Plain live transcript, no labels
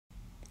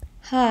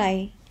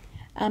Hi,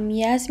 I'm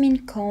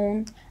Yasmin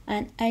Cohn,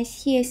 an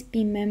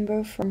ICSP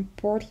member from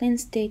Portland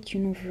State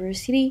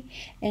University,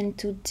 and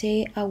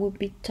today I will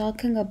be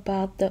talking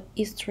about the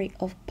history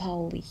of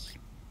Baoule.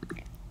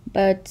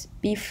 But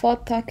before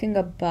talking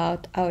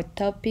about our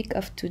topic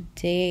of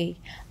today,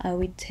 I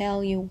will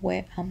tell you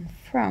where I'm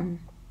from.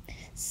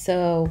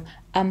 So,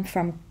 I'm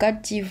from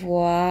Côte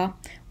d'Ivoire,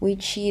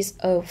 which is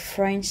a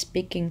French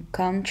speaking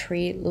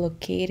country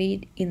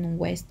located in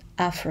West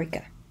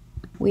Africa.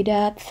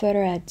 Without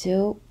further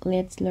ado,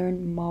 let's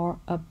learn more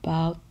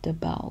about the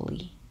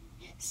Baoule.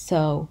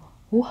 So,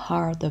 who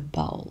are the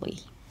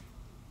Baoule?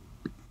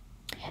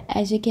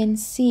 As you can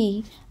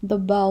see, the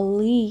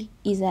Baoule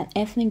is an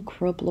ethnic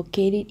group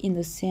located in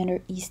the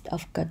center-east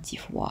of Côte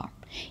d'Ivoire.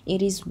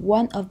 It is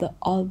one of the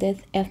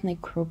oldest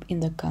ethnic groups in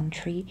the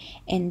country,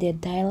 and their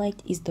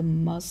dialect is the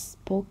most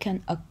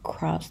spoken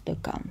across the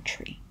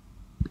country.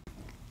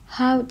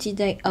 How did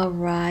they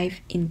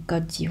arrive in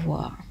Côte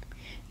d'Ivoire?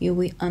 You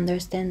will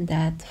understand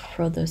that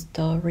through the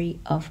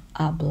story of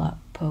Baoule of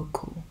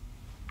Côte.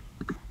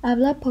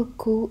 Baoule of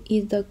Côte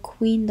is the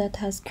queen that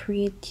has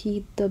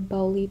created the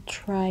Baoule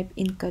tribe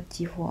in Côte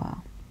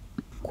d'Ivoire.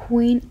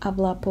 Queen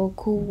Baoule of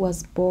Côte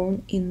was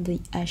born in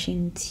the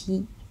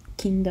Ashanti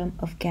Kingdom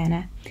of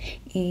Ghana,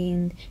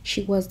 and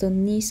she was the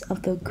niece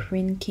of the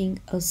Green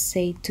King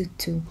Osei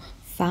Tutu,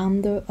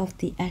 founder of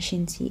the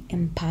Ashanti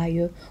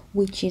Empire,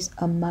 which is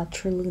a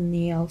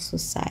matrilineal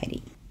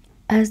society.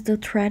 As the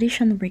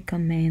tradition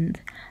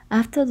recommends,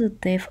 after the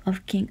death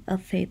of King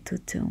Osei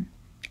Tutu,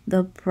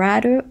 the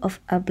brother of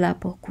Baoule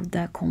of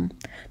Côte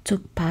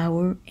took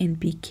power and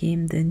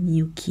became the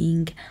new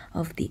king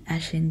of the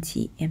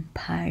Ashanti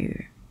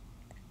Empire.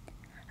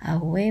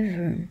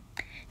 However,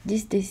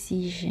 this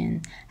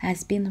decision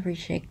has been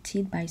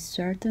rejected by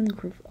certain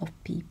groups of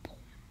people.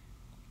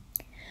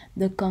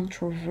 The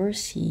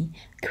controversy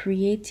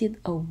created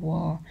a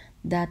war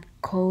that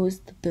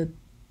caused the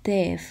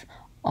death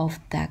of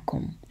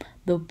Dacom,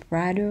 the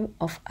brother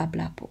of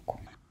Baoule of Côte.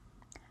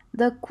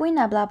 The Queen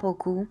Baoule of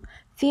Côte,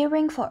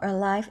 fearing for her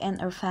life and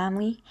her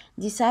family,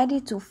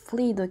 decided to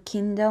flee the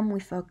kingdom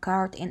with her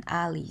guard and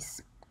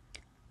allies.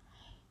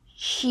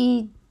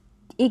 She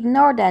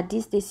ignored that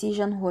this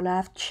decision would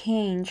have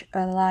changed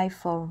her life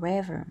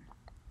forever.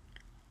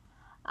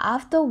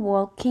 After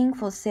walking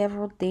for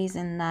several days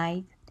and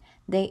nights,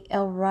 they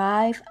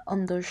arrived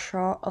on the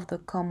shore of the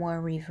Congo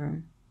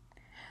River,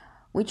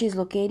 which is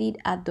located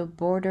at the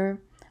border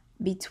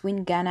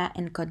between Ghana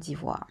and Côte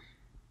d'Ivoire.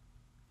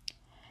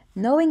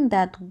 Knowing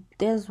that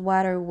these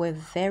waters were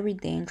very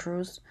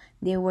dangerous,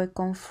 they were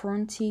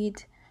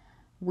confronted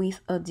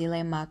with a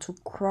dilemma to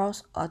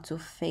cross or to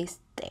face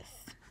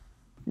death.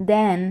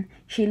 Then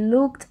she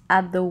looked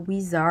at the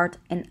wizard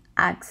and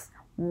asked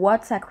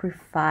what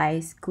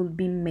sacrifice could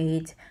be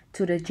made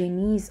to the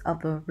genies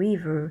of the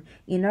river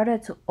in order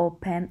to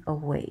open a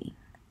way.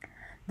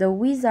 The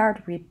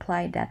wizard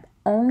replied that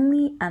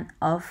only an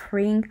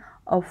offering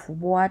of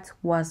what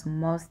was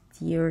most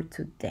dear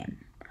to them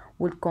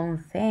would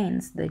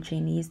convince the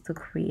genies to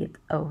create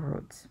a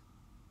route.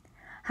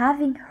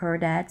 Having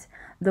heard that,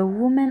 the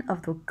women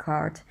of the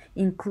court,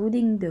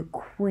 including the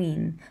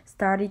queen,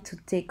 started to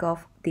take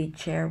off the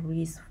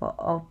cherries for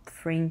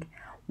offering,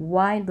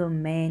 while the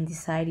men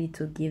decided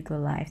to give the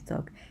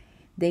livestock.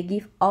 They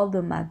give all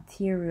the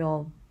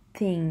material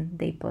thing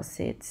they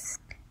possess.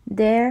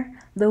 There,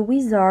 the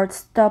wizard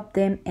stopped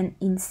them and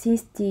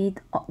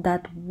insisted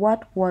that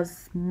what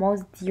was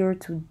most dear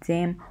to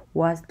them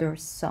was their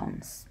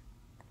sons.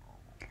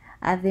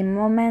 At the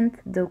moment,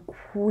 the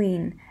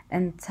queen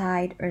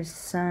untied her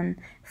son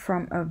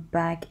from her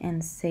back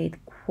and said,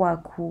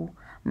 "Kwaku,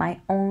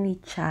 my only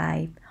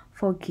child,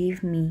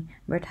 forgive me,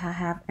 but I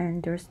have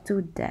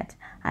understood that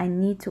I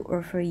need to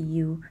offer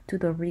you to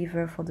the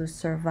river for the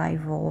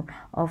survival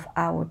of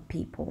our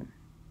people."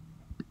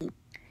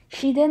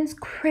 She then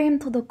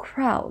screamed to the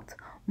crowd,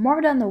 "More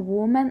than a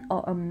woman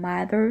or a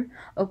mother,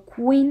 a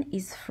queen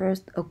is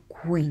first a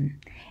queen,"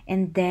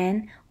 and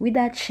then,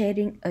 without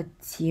shedding a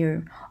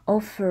tear,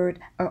 offered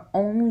her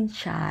only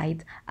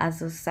child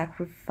as a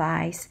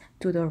sacrifice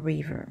to the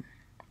river.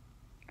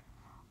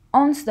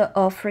 Once the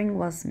offering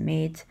was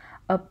made,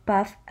 a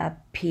path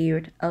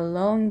appeared,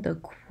 allowing the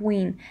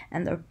queen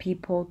and her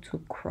people to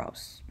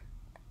cross.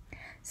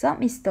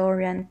 Some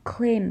historians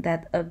claim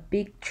that a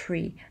big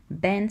tree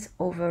bent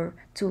over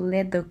to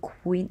let the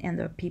queen and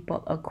her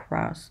people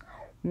across,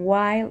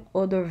 while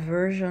other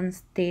versions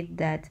state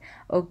that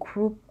a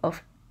group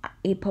of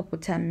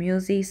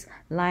hippopotamuses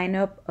lined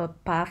up a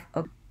path.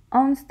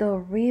 Once the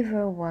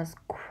river was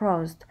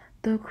crossed,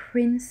 the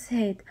queen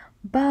said,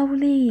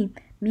 "Baoule,"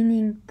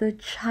 meaning the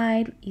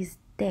child is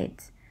dead.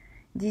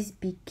 This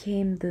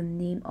became the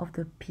name of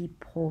the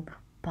people,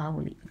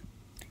 Baoule.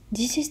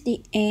 This is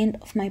the end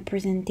of my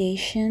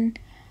presentation.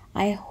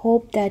 I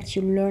hope that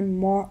you learn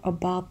more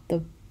about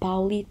the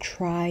Baoule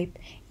tribe,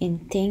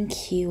 and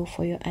thank you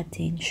for your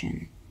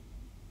attention.